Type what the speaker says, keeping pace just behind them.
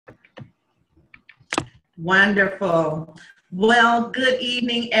Wonderful. Well, good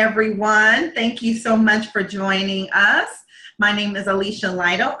evening, everyone. Thank you so much for joining us. My name is Alicia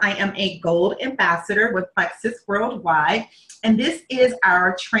Lytle. I am a Gold Ambassador with Plexus Worldwide, and this is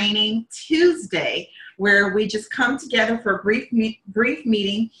our Training Tuesday, where we just come together for a brief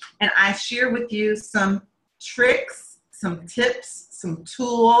meeting, and I share with you some tricks, some tips, some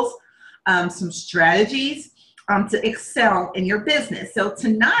tools, some strategies to excel in your business. So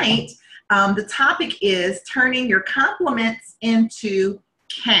tonight, the topic is turning your compliments into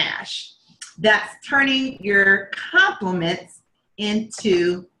cash. That's turning your compliments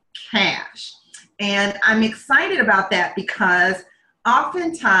into cash. And I'm excited about that because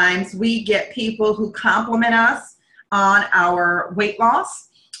oftentimes we get people who compliment us on our weight loss,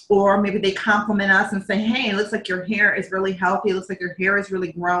 or maybe they compliment us and say, hey, it looks like your hair is really healthy. It looks like your hair is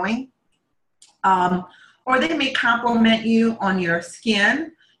really growing. Or they may compliment you on your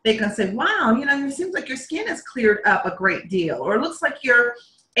skin. They can say, wow, it seems like your skin has cleared up a great deal, or it looks like you're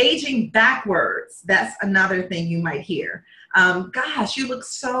aging backwards. That's another thing you might hear. Gosh, you look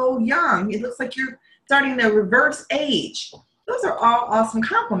so young. It looks like you're starting to reverse age. Those are all awesome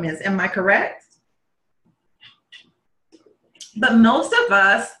compliments. Am I correct? But most of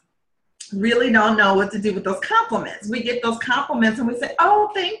us really don't know what to do with those compliments. We get those compliments and we say,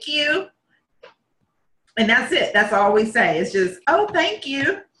 oh, thank you. And that's it. That's all we say. It's just, oh, thank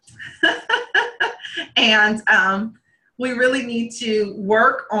you. And we really need to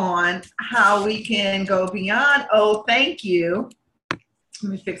work on how we can go beyond, oh, thank you.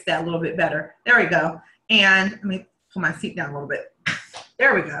 Let me fix that a little bit better. There we go. And let me pull my seat down a little bit.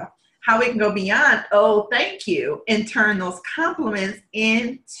 There we go. How we can go beyond, oh, thank you, and turn those compliments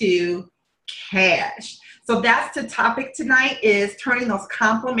into cash. So that's the topic tonight, is turning those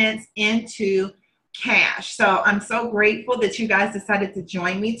compliments into cash. So I'm so grateful that you guys decided to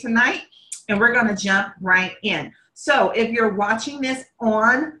join me tonight, and we're going to jump right in. So if you're watching this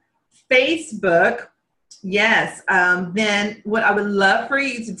on Facebook, yes, then what I would love for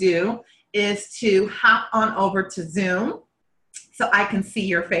you to do is to hop on over to Zoom so I can see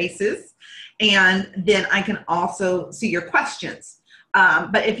your faces, and then I can also see your questions.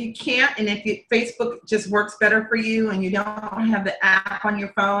 But if you can't, and if Facebook just works better for you and you don't have the app on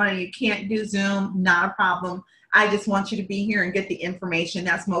your phone and you can't do Zoom, not a problem. I just want you to be here and get the information.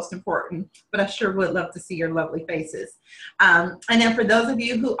 That's most important. But I sure would love to see your lovely faces. And then for those of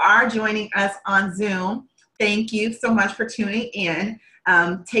you who are joining us on Zoom, thank you so much for tuning in.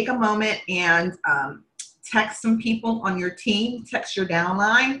 Take a moment and text some people on your team, text your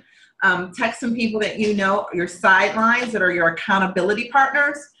downline. Text some people that you know, your sidelines that are your accountability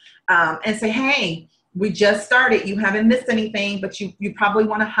partners, and say, hey, we just started. You haven't missed anything, but you probably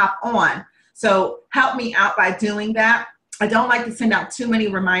want to hop on. So help me out by doing that. I don't like to send out too many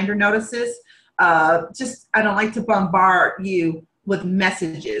reminder notices. I don't like to bombard you with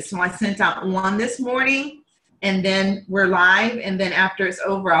messages. So I sent out one this morning, and then we're live. And then after it's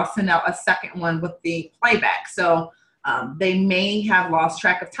over, I'll send out a second one with the playback. So they may have lost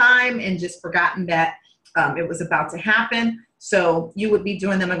track of time and just forgotten that it was about to happen. So you would be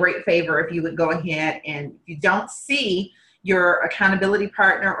doing them a great favor if you would go ahead, and if you don't see your accountability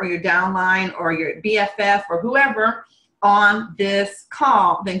partner or your downline or your BFF or whoever on this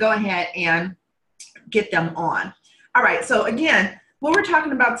call, then go ahead and get them on. All right. So again, what we're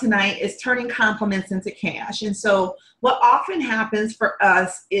talking about tonight is turning compliments into cash. And so what often happens for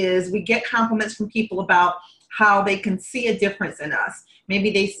us is we get compliments from people about how they can see a difference in us. Maybe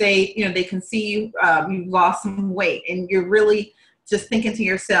they say, they can see you, you lost some weight, and you're really just thinking to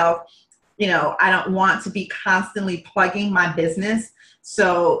yourself, I don't want to be constantly plugging my business.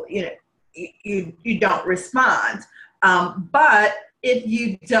 So, you don't respond. But if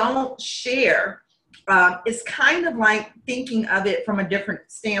you don't share, it's kind of like thinking of it from a different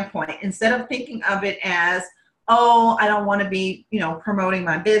standpoint. Instead of thinking of it as, oh, I don't want to be, promoting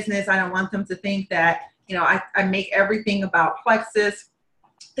my business. I don't want them to think that, I make everything about Plexus.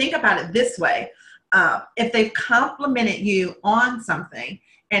 Think about it this way. If they've complimented you on something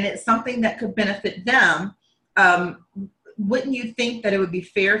and it's something that could benefit them, wouldn't you think that it would be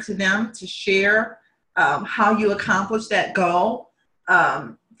fair to them to share how you accomplished that goal?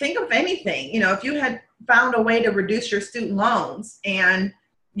 Think of anything. If you had found a way to reduce your student loans and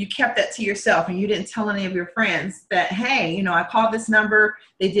you kept that to yourself and you didn't tell any of your friends that, hey, I called this number,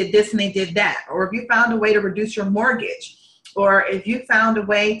 they did this and they did that. Or if you found a way to reduce your mortgage, or if you found a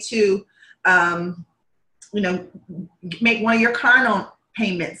way to, make one of your car loan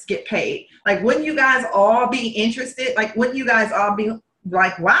payments get paid. Like, wouldn't you guys all be interested? Like, wouldn't you guys all be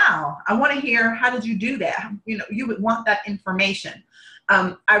like, wow, I want to hear, how did you do that? You would want that information.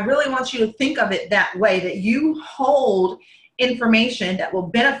 I really want you to think of it that way, that you hold information that will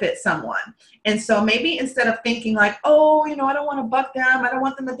benefit someone. And so maybe instead of thinking like, oh, I don't want to buck them, I don't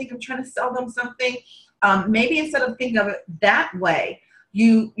want them to think I'm trying to sell them something, maybe instead of thinking of it that way,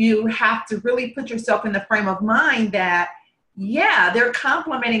 you have to really put yourself in the frame of mind that, yeah, they're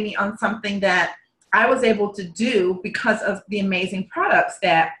complimenting me on something that I was able to do because of the amazing products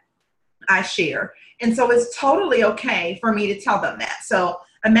that I share. And so it's totally okay for me to tell them that. So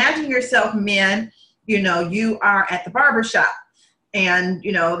imagine yourself, men, you are at the barber shop and,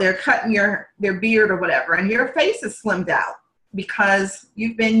 they're cutting their beard or whatever, and your face is slimmed out because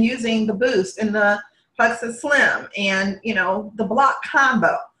you've been using the Boost and the Plexus Slim and, the Block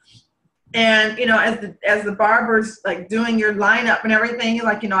Combo. And, as the barber's like doing your lineup and everything, you're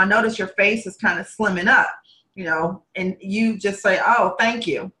like, I notice your face is kind of slimming up, and you just say, oh, thank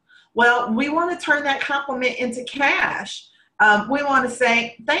you. Well, we want to turn that compliment into cash. We want to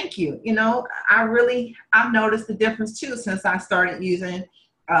say, thank you. I've noticed the difference too, since I started using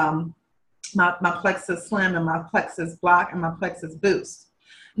my Plexus Slim and my Plexus Block and my Plexus Boost.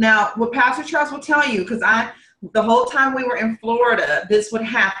 Now, what Pastor Charles will tell you, because the whole time we were in Florida, this would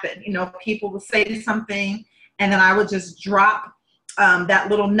happen. People would say something, and then I would just drop that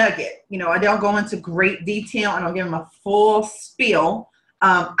little nugget. I don't go into great detail. I don't give them a full spiel.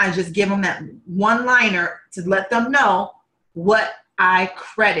 I just give them that one-liner to let them know what I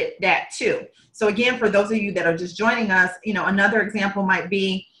credit that to. So again, for those of you that are just joining us, another example might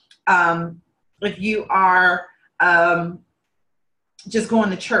be if you are just going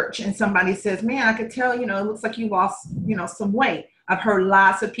to church and somebody says, man, I could tell, it looks like you lost, some weight. I've heard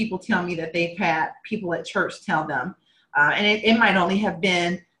lots of people tell me that they've had people at church tell them, and it might only have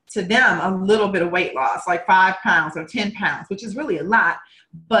been to them a little bit of weight loss, like 5 pounds or 10 pounds, which is really a lot,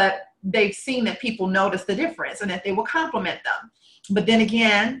 but they've seen that people notice the difference and that they will compliment them. But then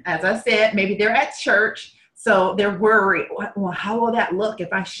again, as I said, maybe they're at church, so they're worried, well, how will that look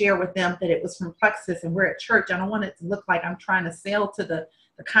if I share with them that it was from Plexus and we're at church? I don't want it to look like I'm trying to sell to the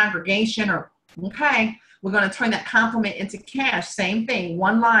congregation. Or, okay, we're going to turn that compliment into cash. Same thing,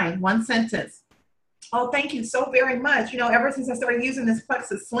 one line, one sentence. Oh, thank you so very much. Ever since I started using this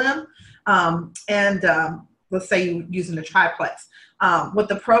Plexus Slim, and let's say you're using the triplex, with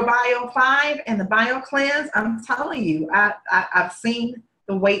the ProBio 5 and the Bio Cleanse, I'm telling you, I've seen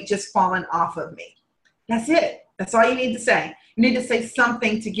the weight just falling off of me. That's it. That's all you need to say. You need to say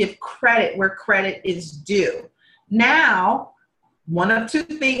something to give credit where credit is due. Now, one of two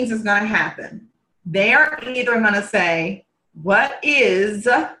things is going to happen. They are either going to say, what is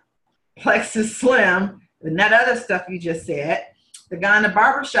Plexus Slim and that other stuff you just said? The guy in the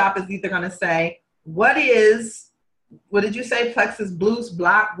barbershop is either going to say, what did you say? Plexus Boost,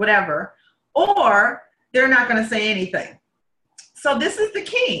 Block, whatever. Or they're not going to say anything. So this is the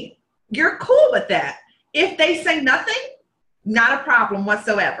key. You're cool with that. If they say nothing, not a problem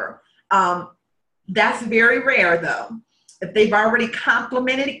whatsoever. That's very rare though. If they've already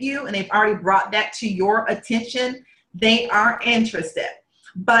complimented you and they've already brought that to your attention, they are interested.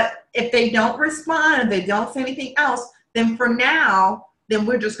 But if they don't respond and they don't say anything else, then for now, then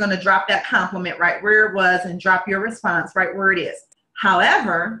we're just going to drop that compliment right where it was and drop your response right where it is.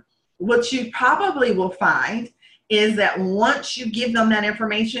 However, what you probably will find is that once you give them that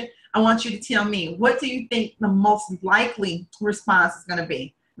information, I want you to tell me, what do you think the most likely response is going to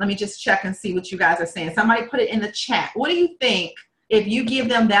be? Let me just check and see what you guys are saying. Somebody put it in the chat. What do you think if you give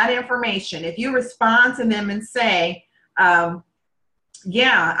them that information? If you respond to them and say,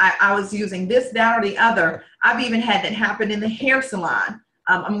 yeah, I was using this, that, or the other. I've even had that happen in the hair salon.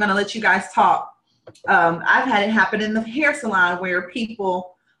 I'm going to let you guys talk. I've had it happen in the hair salon where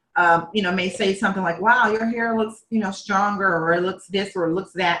people, may say something like, wow, your hair looks, stronger, or it looks this, or it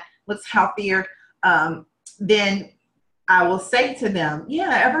looks that, looks healthier. Then I will say to them,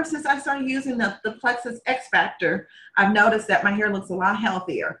 yeah, ever since I started using the Plexus X Factor, I've noticed that my hair looks a lot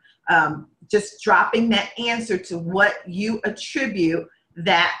healthier. Just dropping that answer to what you attribute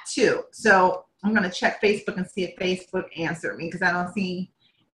that to. So I'm going to check Facebook and see if Facebook answered me, because I don't see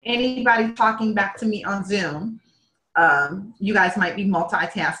anybody talking back to me on Zoom. You guys might be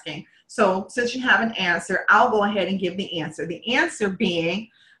multitasking. So since you have an answer, I'll go ahead and give the answer. The answer being,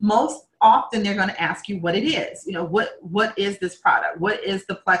 most often they're going to ask you what it is. What is this product? What is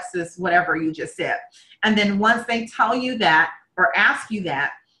the Plexus, whatever you just said? And then once they tell you that or ask you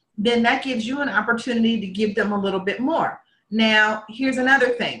that, then that gives you an opportunity to give them a little bit more. Now, here's another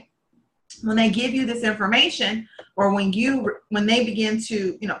thing. When they give you this information, or when they begin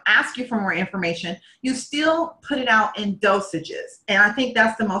to, ask you for more information, you still put it out in dosages. And I think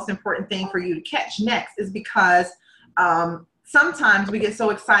that's the most important thing for you to catch next, is because sometimes we get so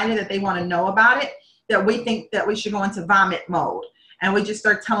excited that they want to know about it that we think that we should go into vomit mode. And we just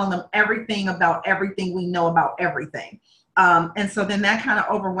start telling them everything about everything we know about everything. And so then that kind of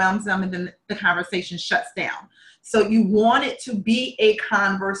overwhelms them, and then the conversation shuts down. So you want it to be a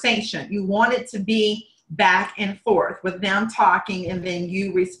conversation. You want it to be back and forth with them talking and then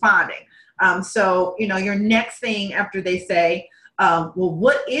you responding. So, you know, your next thing after they say, well,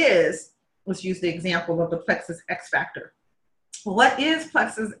 what is, let's use the example of the Plexus X Factor. What is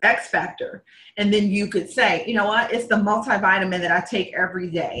Plexus X Factor? And then you could say, you know what, it's the multivitamin that I take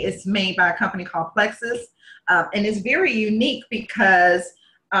every day. It's made by a company called Plexus. And it's very unique because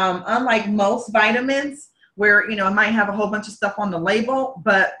unlike most vitamins where, you know, it might have a whole bunch of stuff on the label,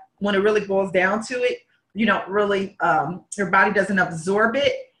 but when it really boils down to it, you don't really, your body doesn't absorb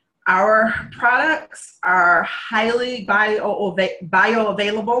it. Our products are highly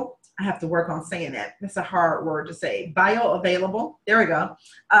bioavailable. I have to work on saying that. It's a hard word to say. Bioavailable. There we go.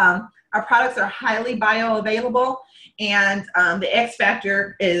 Our products are highly bioavailable, and the X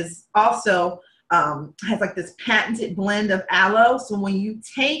Factor is also has like this patented blend of aloe. So when you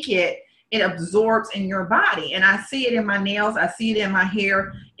take it, it absorbs in your body. And I see it in my nails. I see it in my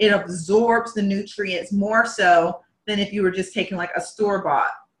hair. It absorbs the nutrients more so than if you were just taking like a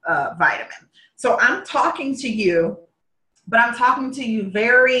store-bought vitamin. So I'm talking to you, but I'm talking to you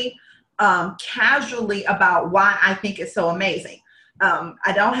very casually about why I think it's so amazing.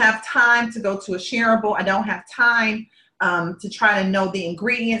 I don't have time to go to a shareable. I don't have time to try to know the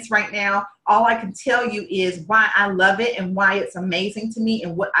ingredients right now. All I can tell you is why I love it and why it's amazing to me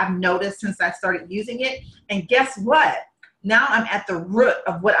and what I've noticed since I started using it. And guess what? Now I'm at the root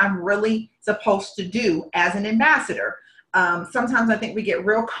of what I'm really supposed to do as an ambassador. Sometimes I think we get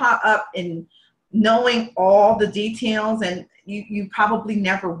real caught up in knowing all the details, and you probably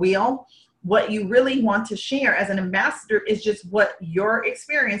never will. What you really want to share as an ambassador is just what your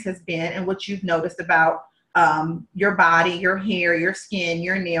experience has been and what you've noticed about your body, your hair, your skin,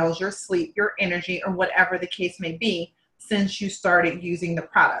 your nails, your sleep, your energy, or whatever the case may be since you started using the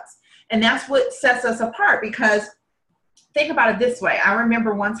products. And that's what sets us apart, because think about it this way. I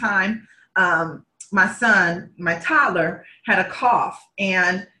remember one time my son, my toddler, had a cough,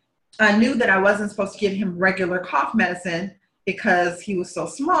 and I knew that I wasn't supposed to give him regular cough medicine because he was so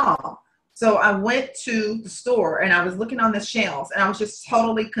small. So I went to the store and I was looking on the shelves, and I was just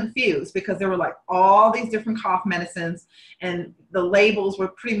totally confused because there were like all these different cough medicines and the labels were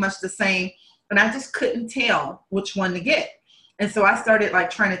pretty much the same, and I just couldn't tell which one to get. And so I started like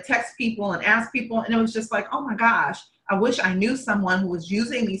trying to text people and ask people, and it was just like, oh my gosh, I wish I knew someone who was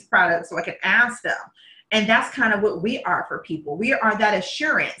using these products so I could ask them. And that's kind of what we are for people. We are that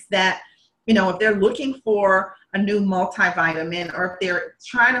assurance that, you know, if they're looking for a new multivitamin, or if they're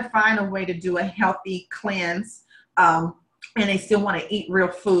trying to find a way to do a healthy cleanse, and they still want to eat real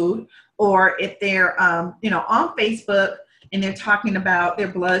food, or if they're, you know, on Facebook and they're talking about their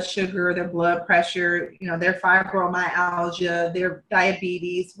blood sugar, their blood pressure, you know, their fibromyalgia, their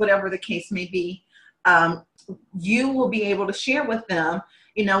diabetes, whatever the case may be, you will be able to share with them,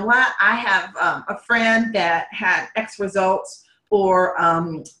 you know what, I have a friend that had X results, or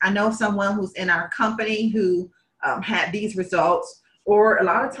I know someone who's in our company who had these results. Or a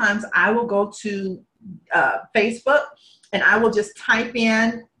lot of times I will go to Facebook and I will just type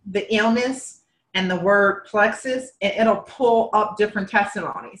in the illness and the word Plexus, and it'll pull up different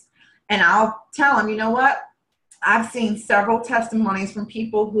testimonies. And I'll tell them, you know what, I've seen several testimonies from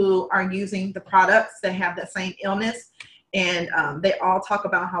people who are using the products that have that same illness, and they all talk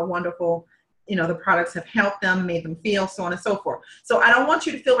about how wonderful, you know, the products have helped them, made them feel, so on and so forth. So I don't want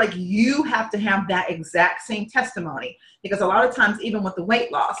you to feel like you have to have that exact same testimony, because a lot of times, even with the weight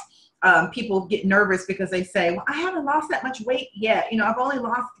loss, people get nervous because they say, well, I haven't lost that much weight yet. You know, I've only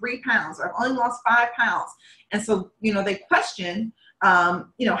lost 3 pounds, or I've only lost 5 pounds. And so, you know, they question,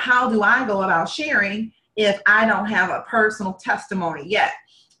 you know, how do I go about sharing if I don't have a personal testimony yet?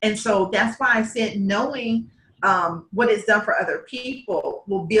 And so that's why I said knowing what is done for other people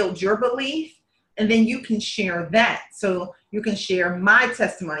will build your belief, and then you can share that. So you can share my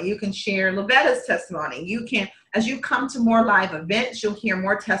testimony. You can share Lovetta's testimony. You can, as you come to more live events, you'll hear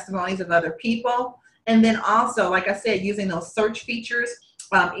more testimonies of other people. And then also, like I said, using those search features,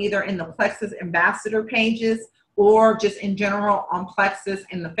 either in the Plexus ambassador pages or just in general on Plexus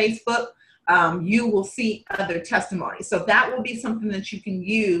in the Facebook, you will see other testimonies. So that will be something that you can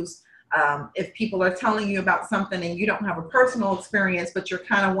use if people are telling you about something and you don't have a personal experience, but you're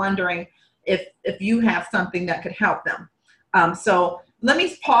kind of wondering if you have something that could help them. So let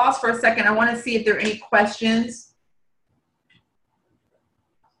me pause for a second. I want to see if there are any questions.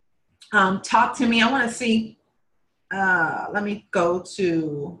 Talk to me. I want to see let me go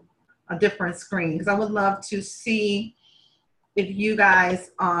to a different screen because I would love to see if you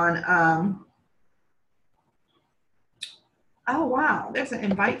guys on, oh, wow, there's an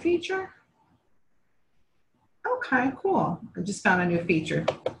invite feature. Okay, cool. I just found a new feature.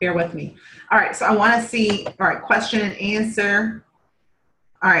 Bear with me. All right, so I want to see, all right, question and answer.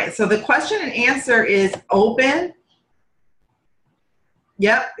 All right, so the question and answer is open.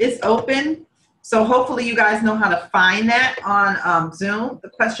 Yep, it's open. So hopefully you guys know how to find that on Zoom. The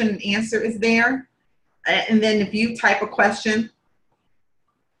question and answer is there. And then if you type a question,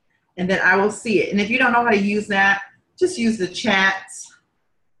 and then I will see it. And if you don't know how to use that, just use the chats.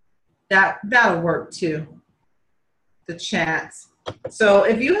 That'll work too, the chats. So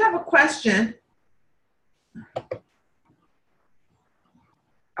if you have a question,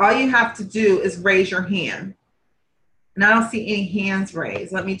 all you have to do is raise your hand. And I don't see any hands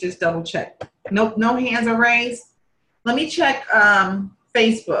raised. Let me just double check. Nope, no hands are raised. Let me check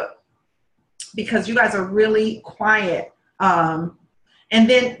Facebook because you guys are really quiet. And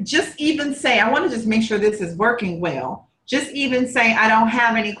then just even say, I want to just make sure this is working well. Just even say, I don't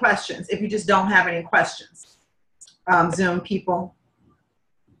have any questions if you just don't have any questions. Zoom people.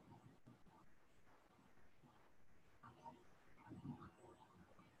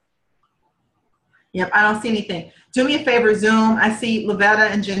 Yep, I don't see anything. Do me a favor, Zoom. I see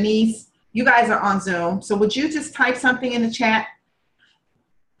Lavetta and Janice. You guys are on Zoom. So would you just type something in the chat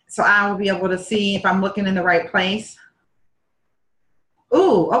so I will be able to see if I'm looking in the right place?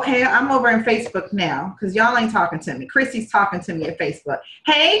 Ooh, okay, I'm over in Facebook now because y'all ain't talking to me. Chrissy's talking to me at Facebook.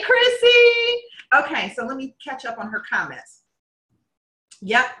 Hey, Chrissy. Okay, so let me catch up on her comments.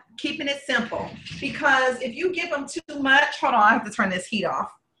 Yep, keeping it simple. Because if you give them too much, hold on, I have to turn this heat off.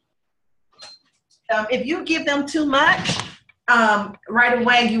 If you give them too much, right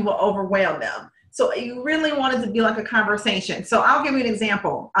away you will overwhelm them. So you really want it to be like a conversation. So I'll give you an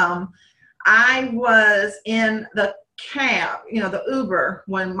example. I was in the cab, the Uber,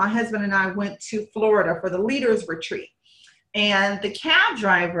 when my husband and I went to Florida for the leaders retreat. And the cab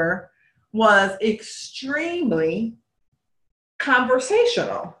driver was extremely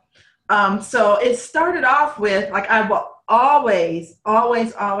conversational. So it started off with, like, I will always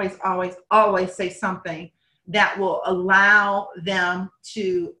say something that will allow them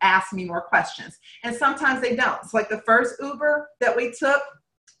to ask me more questions. And sometimes they don't. So like the first Uber that we took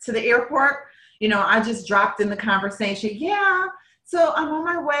to the airport, I just dropped in the conversation. Yeah, so I'm on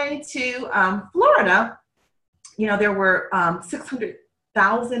my way to Florida. There were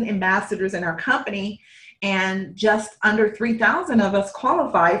 600,000 ambassadors in our company, and just under 3,000 of us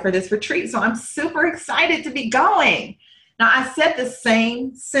qualified for this retreat. So I'm super excited to be going. Now, I said the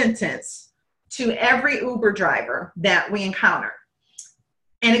same sentence to every Uber driver that we encounter.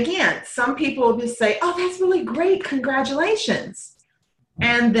 And again, some people will just say, oh, that's really great. Congratulations.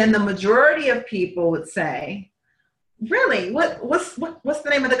 And then the majority of people would say, really, what's the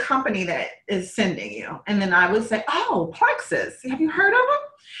name of the company that is sending you? And then I would say, oh, Plexus. Have you heard of them?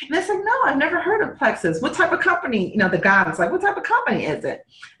 And they said, no, I've never heard of Plexus. What type of company? The guy was like, what type of company is it?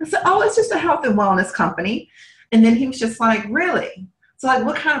 I said, oh, it's just a health and wellness company. And then he was just like, really? So like,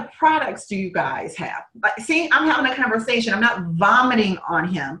 what kind of products do you guys have? Like, see, I'm having a conversation. I'm not vomiting on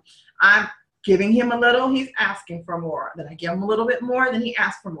him. I'm giving him a little. He's asking for more. Then I give him a little bit more. Then he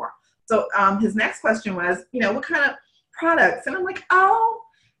asks for more. So his next question was, what kind of products? And I'm like, oh,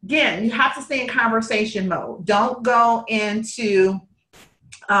 again, you have to stay in conversation mode. Don't go into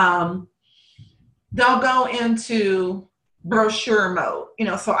brochure mode.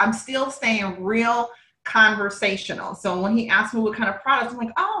 So I'm still staying real conversational. So when he asked me what kind of products, I'm like,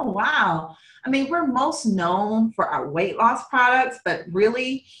 oh, wow. I mean, we're most known for our weight loss products, but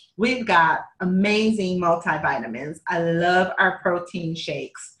really we've got amazing multivitamins. I love our protein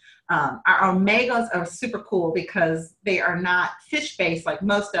shakes. Our omegas are super cool because they are not fish-based like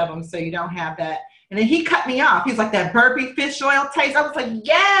most of them, so you don't have that. And then he cut me off. He's like, that burpee fish oil taste. I was like,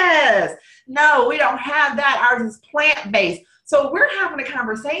 yes. No, we don't have that. Ours is plant-based. So we're having a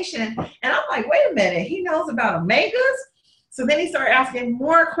conversation, and I'm like, wait a minute, he knows about omegas? So then he started asking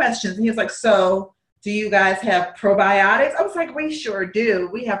more questions, and he was like, so do you guys have probiotics? I was like, we sure do.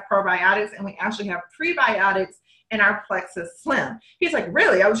 We have probiotics, and we actually have prebiotics in our Plexus Slim. He's like,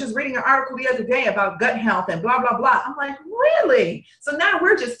 really? I was just reading an article the other day about gut health and blah, blah, blah. I'm like, really? So now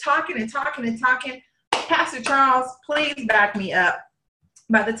we're just talking and talking and talking. Pastor Charles, please back me up.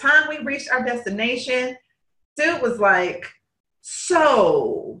 By the time we reached our destination, dude was like,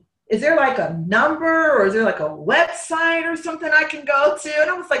 so is there like a number or is there like a website or something I can go to?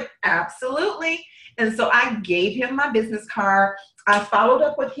 And I was like, absolutely. And so I gave him my business card. I followed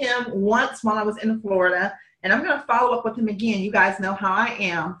up with him once while I was in Florida. and I'm going to follow up with him again. You guys know how I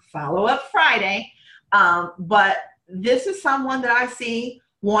am, follow up Friday. But this is someone that I see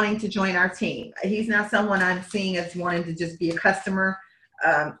wanting to join our team. He's not someone I'm seeing as wanting to just be a customer.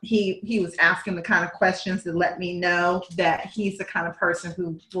 He was asking the kind of questions that let me know that he's the kind of person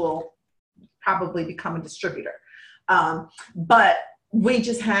who will probably become a distributor. But we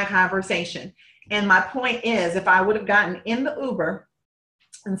just had conversation. And my point is, if I would have gotten in the Uber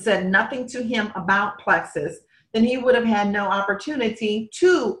and said nothing to him about Plexus, then he would have had no opportunity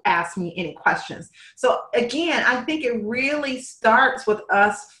to ask me any questions. So again, I think it really starts with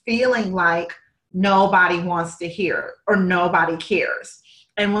us feeling like nobody wants to hear or nobody cares.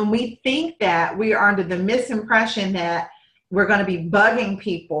 And when we think that, we are under the misimpression that we're going to be bugging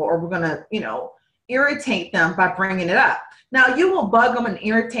people or we're going to, irritate them by bringing it up. Now, you will bug them and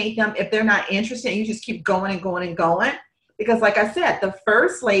irritate them if they're not interested. You just keep going and going and going. Because like I said, the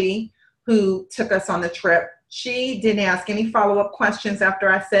first lady who took us on the trip, she didn't ask any follow-up questions after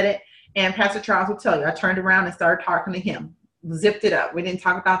I said it. And Pastor Charles will tell you, I turned around and started talking to him, zipped it up. We didn't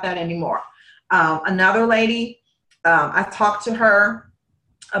talk about that anymore. Another lady, I talked to her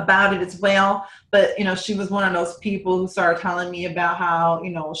about it as well, but she was one of those people who started telling me about how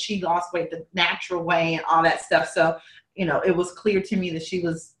she lost weight the natural way and all that stuff. So it was clear to me that she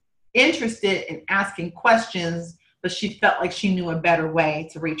was interested in asking questions, but she felt like she knew a better way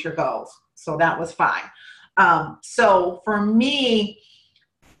to reach her goals. So that was fine. So for me,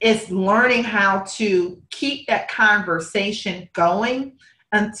 it's learning how to keep that conversation going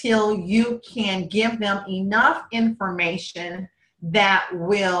until you can give them enough information that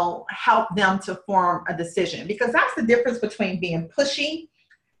will help them to form a decision. Because that's the difference between being pushy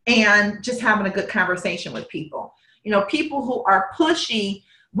and just having a good conversation with people. People who are pushy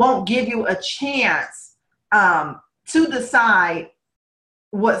won't give you a chance to decide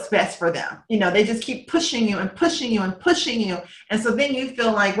what's best for them. They just keep pushing you and pushing you and pushing you. And so then you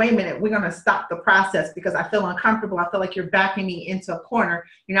feel like, wait a minute, we're going to stop the process because I feel uncomfortable. I feel like you're backing me into a corner.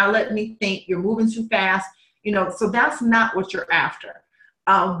 You're not letting me think. You're moving too fast. So that's not what you're after.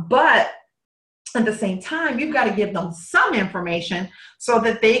 But at the same time, you've got to give them some information so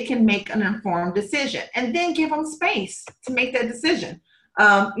that they can make an informed decision, and then give them space to make that decision.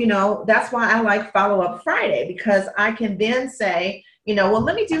 That's why I like Follow Up Friday, because I can then say, well,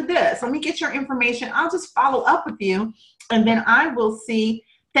 let me do this. Let me get your information. I'll just follow up with you, and then I will see.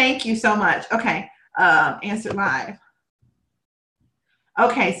 Thank you so much. Okay. Answer live.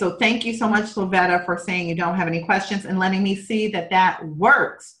 Okay, so thank you so much, Slovetta, for saying you don't have any questions and letting me see that that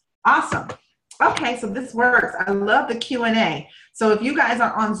works. Awesome. Okay, so this works. I love the Q&A. So if you guys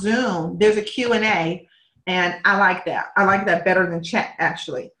are on Zoom, there's a Q&A, and I like that. I like that better than chat,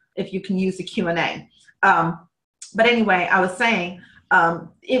 actually, if you can use the Q&A. But anyway, I was saying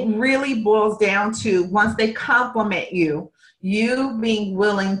it really boils down to, once they compliment you, you being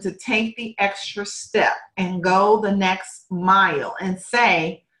willing to take the extra step and go the next mile and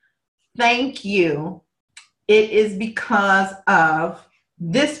say, thank you. It is because of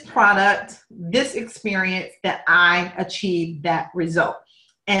this product, this experience, that I achieved that result.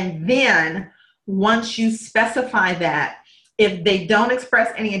 And then once you specify that, if they don't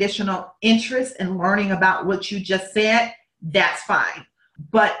express any additional interest in learning about what you just said, that's fine.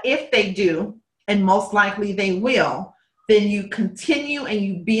 But if they do, and most likely they will, then you continue and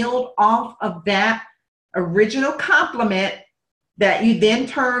you build off of that original compliment that you then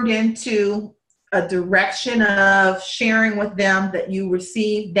turned into a direction of sharing with them that you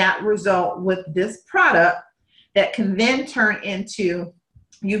received that result with this product, that can then turn into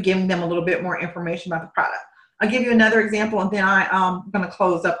you giving them a little bit more information about the product. I'll give you another example, and then I'm going to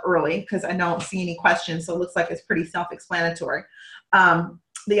close up early because I don't see any questions, so it looks like it's pretty self-explanatory.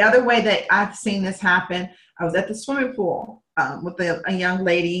 The other way that I've seen this happen, I was at the swimming pool with a young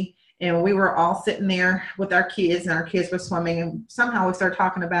lady, and we were all sitting there with our kids, and our kids were swimming, and somehow we started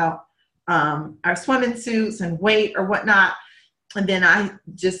talking about our swimming suits and weight or whatnot. And then I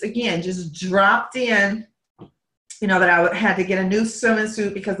just dropped in, that I had to get a new swimming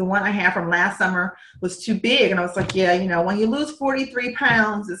suit because the one I had from last summer was too big. And I was like, yeah, when you lose 43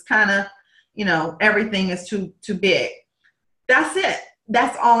 pounds, it's kind of, everything is too big. That's it.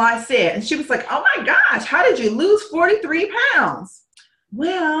 That's all I said. And she was like, oh my gosh, how did you lose 43 pounds?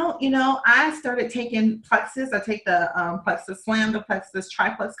 Well, I started taking Plexus. I take the Plexus Slim, the Plexus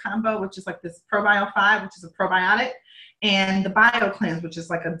Triplex combo, which is like this Probio 5, which is a probiotic, and the Bio Cleanse, which is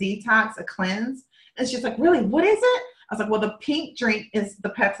like a detox, a cleanse. And she's like, really, what is it? I was like, well, the pink drink is the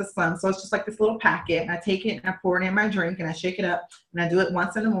Plexus Slim. So it's just like this little packet, and I take it and I pour it in my drink and I shake it up, and I do it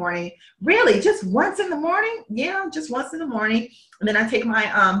once in the morning. Really? Just once in the morning? Yeah, just once in the morning. And then I take my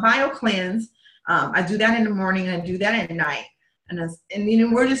Bio Cleanse, I do that in the morning and I do that at night. And you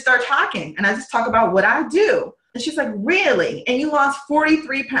know, we'll just start talking, and I just talk about what I do. And she's like, really? And you lost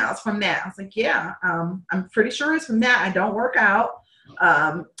 43 pounds from that? I was like, yeah, I'm pretty sure it's from that. I don't work out.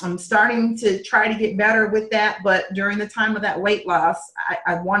 I'm starting to try to get better with that. But during the time of that weight loss,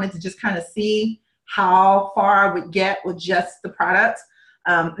 I wanted to just kind of see how far I would get with just the products.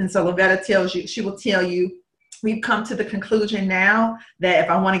 And so Lavetta she will tell you, we've come to the conclusion now that if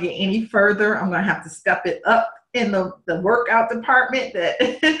I want to get any further, I'm going to have to step it up in the workout department.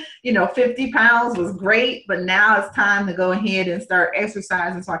 That, you know, 50 pounds was great, but now it's time to go ahead and start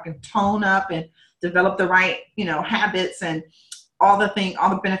exercising so I can tone up and develop the right, you know, habits and all the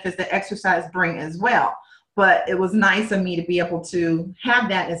benefits that exercise bring as well. But it was nice of me to be able to have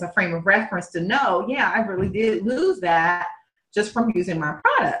that as a frame of reference to know, yeah, I really did lose that just from using my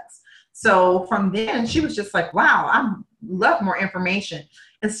products. So from then, she was just like, wow, I love more information.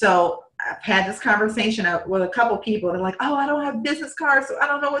 And so I've had this conversation with a couple people. They're like, oh, I don't have business cards, so I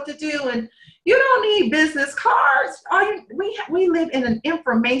don't know what to do. And you don't need business cards. We live in an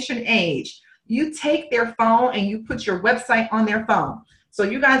information age. You take their phone and you put your website on their phone. So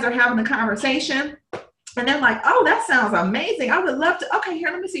you guys are having a conversation and they're like, oh, that sounds amazing. I would love to. Okay,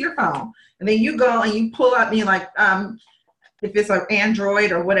 here, let me see your phone. And then you go and you pull up, like, if it's an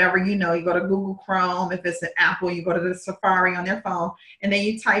Android or whatever, you know, you go to Google Chrome. If it's an Apple, you go to the Safari on their phone. And then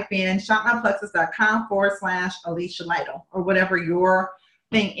you type in shopmyplexus.com/Alicia Lytle or whatever your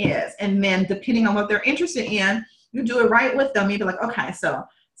thing is. And then depending on what they're interested in, you do it right with them. You'd be like, okay, so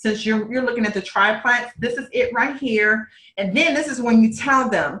since you're looking at the triplex, this is it right here. And then this is when you tell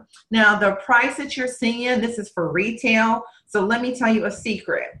them, now the price that you're seeing, this is for retail. So let me tell you a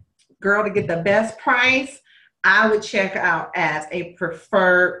secret. Girl, to get the best price, I would check out as a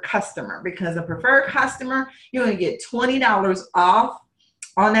preferred customer, because a preferred customer, you're going to get $20 off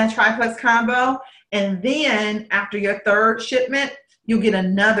on that triplex combo. And then after your third shipment, you'll get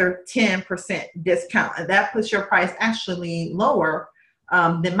another 10% discount. And that puts your price actually lower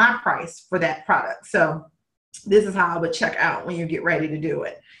than my price for that product. So this is how I would check out when you get ready to do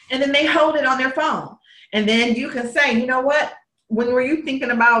it. And then they hold it on their phone. And then you can say, you know what, when were you thinking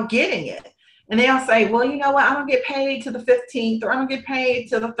about getting it? And they'll say, well, you know what, I don't get paid till the 15th, or I don't get paid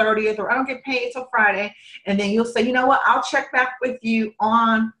till the 30th, or I don't get paid till Friday. And then you'll say, you know what, I'll check back with you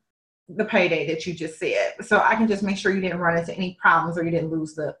on the payday that you just said. So I can just make sure you didn't run into any problems or you didn't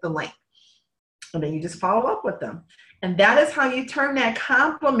lose the link. And then you just follow up with them. And that is how you turn that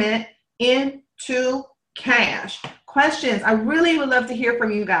compliment into cash. Questions? I really would love to hear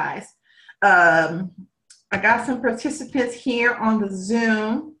from you guys. I got some participants here on the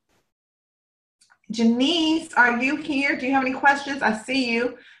Zoom. Janice, are you here? Do you have any questions? I see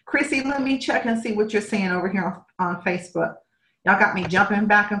you. Chrissy, let me check and see what you're saying over here on Facebook. Y'all got me jumping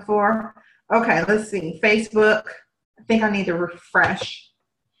back and forth. Okay, let's see. Facebook. I think I need to refresh.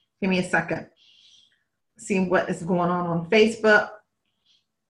 Give me a second. See what is going on Facebook.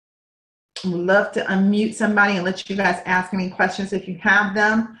 Would love to unmute somebody and let you guys ask any questions if you have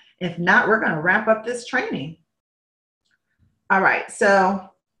them. If not, we're going to wrap up this training. All right, so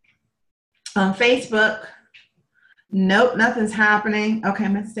on Facebook, nope, nothing's happening. Okay,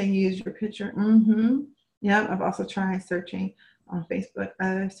 I'm going to say use your picture. Yep, I've also tried searching on Facebook,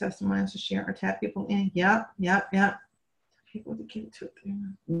 others, testimonials to share or tap people in. Yep. People to give it to it.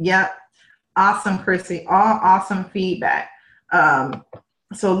 Yep. Awesome, Chrissy. All awesome feedback.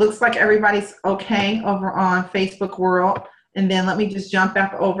 So it looks like everybody's okay over on Facebook World. And then let me just jump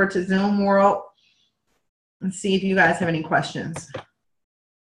back over to Zoom World and see if you guys have any questions.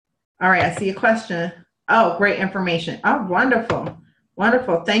 All right, I see a question. Oh, great information. Oh, wonderful.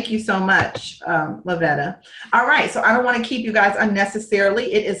 Wonderful. Thank you so much, Lavetta. All right, so I don't want to keep you guys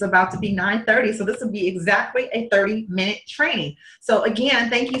unnecessarily. It is about to be 9:30, so this will be exactly a 30-minute training. So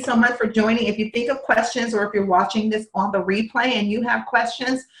again, thank you so much for joining. If you think of questions, or if you're watching this on the replay and you have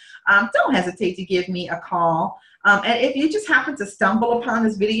questions, don't hesitate to give me a call. And if you just happen to stumble upon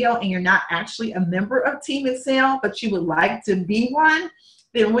this video and you're not actually a member of Team Excel, but you would like to be one,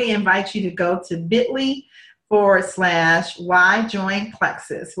 then we invite you to go to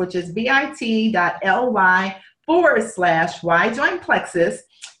bit.ly/yjoinplexus, which is bit.ly/yjoinplexus.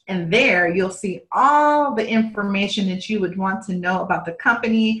 And there you'll see all the information that you would want to know about the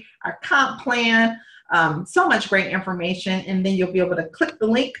company, our comp plan, so much great information. And then you'll be able to click the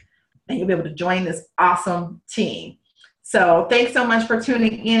link and you'll be able to join this awesome team. So thanks so much for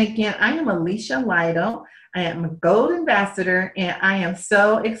tuning in again. I am Alicia Lytle. I am a Gold Ambassador, and I am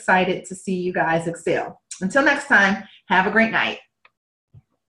so excited to see you guys excel. Until next time, have a great night.